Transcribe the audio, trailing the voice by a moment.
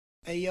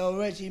Hey, yo,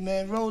 Reggie,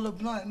 man, roll a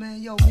blunt,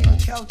 man. Yo, me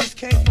and Cal just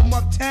came from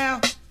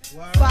uptown.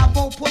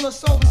 5-0 pull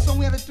us over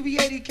somewhere at the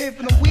 380, came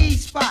from the weed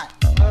spot.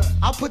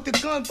 I'll put the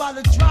gun by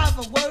the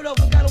driver. Word up,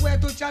 we gotta wait. I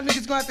thought y'all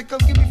niggas gonna have to come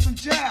get me from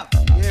jail.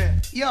 Yeah.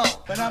 Yo,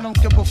 but I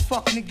don't give a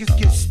fuck, niggas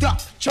get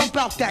stuck. Jump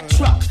out that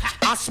truck.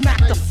 I smack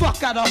the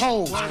fuck out of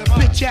hoes.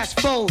 Bitch ass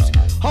foes,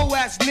 hoe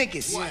ass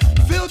niggas.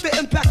 Feel the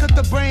impact of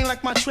the brain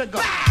like my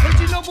trigger. But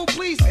you know,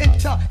 please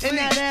enter in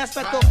that ass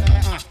like a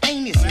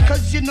anus,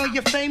 cause you know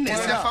you're famous.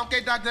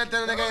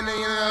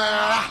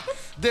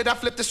 Did I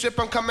flip the strip?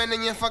 I'm coming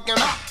in your fucking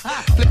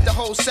flip the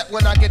whole set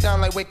when I get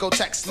down like Waco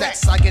Tex.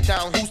 Next, I get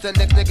down. Who's the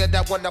next nigga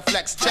that wanna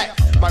flex? Check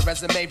my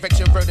resume, rich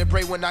and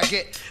vertebrae when I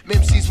get.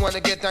 MCs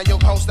wanna get down. Your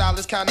whole style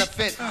is kinda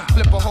fit.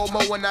 Flip a homo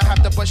when I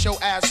have to bust your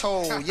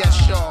asshole. Yes,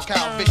 sure.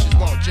 Cal Vicious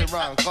won't you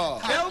run call.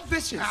 Cal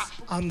Vicious.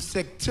 I'm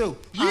sick too.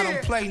 I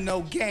don't play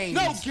no games.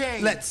 No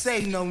games. Let's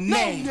say no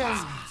names.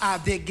 I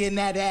dig in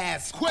that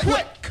ass quick.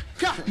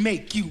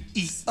 Make you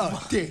eat a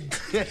dick.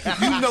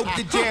 You know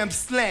the jam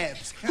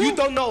slams. You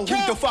don't know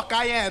who the fuck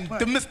I am,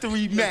 the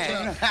mystery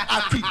man.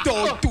 I peeped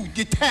all through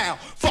your town.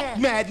 Fuck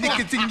mad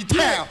niggas in your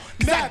town.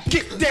 Cause I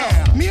get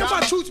down. Me and my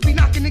troops be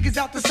knocking niggas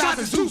out the size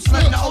of Zeus.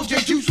 Letting the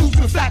OJ juice loose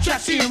with flat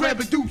trap, seeing red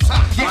dupes.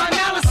 My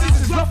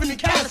analysis is rougher than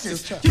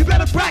calluses. You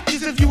better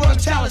practice if you want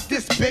to challenge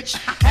this bitch.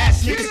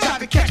 Ass niggas tried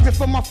to catch me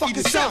for my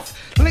fucking self.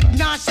 Lick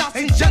 9 shots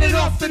and jet it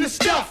off in the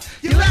stealth.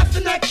 You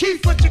laughing at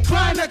Keith, but you're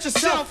crying at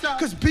yourself.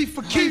 Cause beef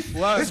for Keith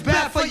is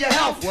bad for your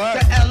health.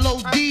 The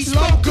LOD,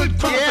 slow good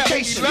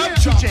qualification.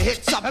 Shoot your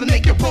hits up and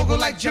make your pogo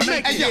like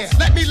Jamaica. Hey, yo,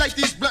 let me like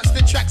these blunts,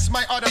 the tracks,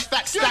 my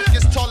artifacts. Stack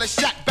as tall as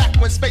Shaq back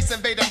when Space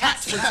Invader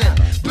hats was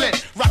in.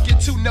 Blend, rockin'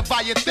 to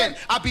Leviathan.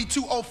 I be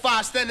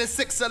 205, standing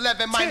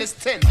 6'11", minus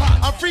 10.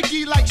 I'm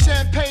freaky like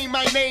champagne,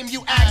 my name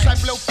you ask. I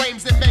blow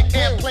flames and make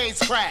airplanes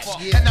crash.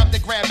 And I'm the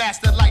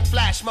grandmaster like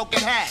Flash,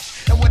 smoking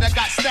hash. And what I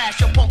got stashed,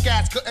 your punk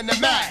ass couldn't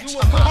imagine.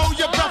 Hold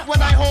your breath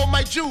when I hold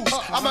my juice.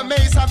 I'm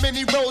amazed how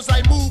many rows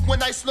I move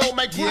when I slow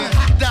my groove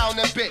down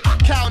a bit.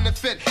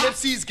 Counterfeit,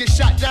 MCs get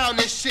shot down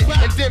and shit,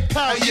 and then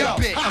pound your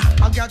bit.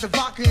 I got the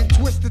vodka and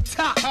twist the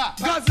top.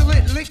 Guzzle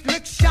it,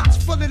 lick shots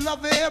for the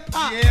love of hip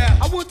hop.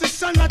 I want the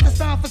sun not to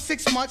sound for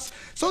 6 months,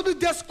 so the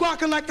death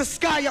squawking like the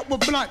sky up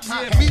with blunts.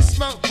 We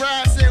smoke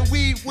grass and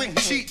weed with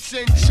Cheech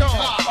and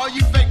Chong. All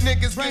you fake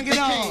niggas bring it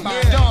on,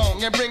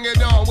 dong and bring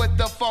it on with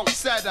the funk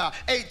setter.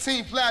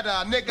 18th letter,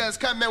 niggas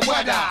coming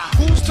weather.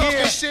 Who's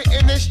talking shit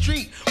in the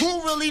street?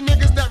 Who really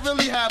niggas that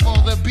really have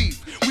all the beef?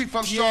 We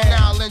from Strong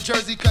Island,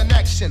 Jersey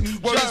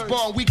connection. Word is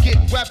born, we get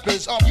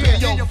weapons off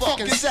in your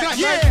fucking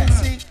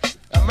section.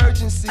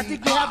 Emergency. I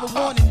think we have a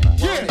warning.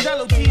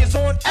 Melody is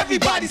on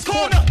everybody's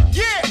corner.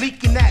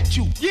 Leaking at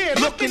you.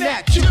 Looking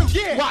at you.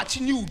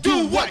 Watching you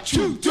do what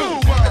you do.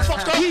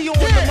 We on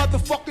the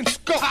motherfucking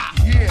scope.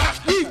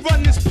 We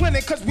run this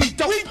planet cause we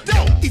don't.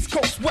 East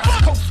Coast,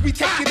 West Coast, we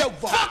take it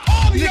over.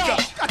 Nigga,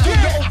 I do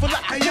you over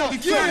like I know.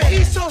 The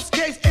East Coast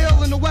gets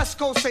ill and the West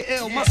Coast say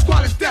ill. My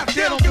squad is deaf,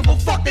 they don't give a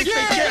fuck, they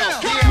say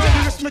kill.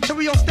 Murderous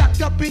material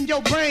stacked up in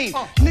your brain.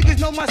 Niggas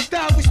know my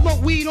style, we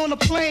smoke weed on the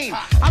plane.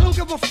 I don't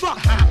give a fuck,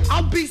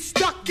 I'll be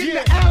stuck in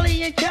the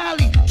alley in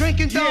Cali.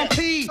 Drinking Don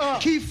P,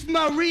 Keith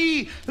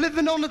Marie,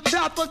 living on the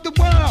top of the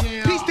world.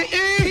 Peace to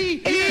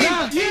E.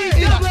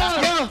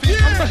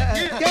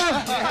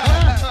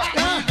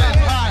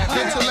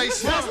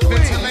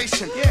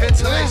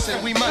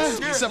 Ventilation, we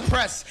must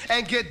suppress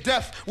and get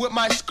deaf with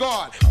my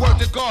scar. Word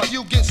to God,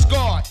 you get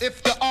scarred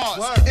if the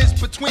odds is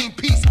between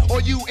peace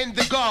or you in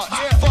the guards.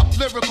 Fuck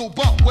lyrical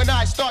buck when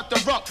I start to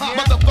rock.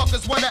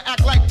 Motherfuckers wanna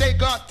act like they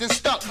got this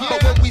stuck.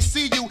 But when we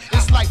see you,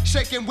 it's like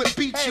shaking with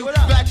beat you.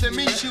 Glad to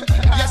meet you.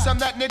 Yes, I'm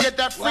that nigga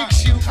that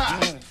freaks you.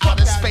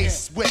 Out of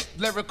space with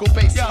lyrical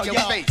bass in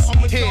your face.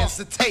 Here's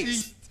the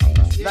taste.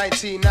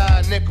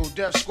 19-9 nickel,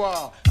 Death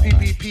Squad,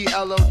 PPP,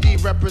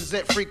 LOD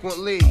represent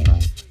frequently.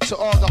 To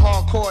all the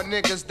hardcore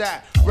niggas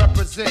that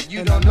represent,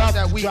 you don't know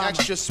that we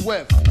extra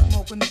swift.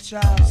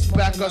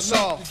 Back us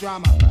off,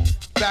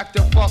 back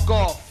the fuck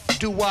off.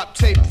 Doo Wop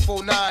tape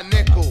for 9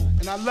 nickel.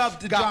 And I love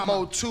the Got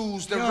more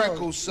tools than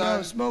Rickles,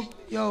 son.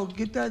 Yo,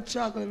 get that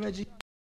chocolate, Reggie.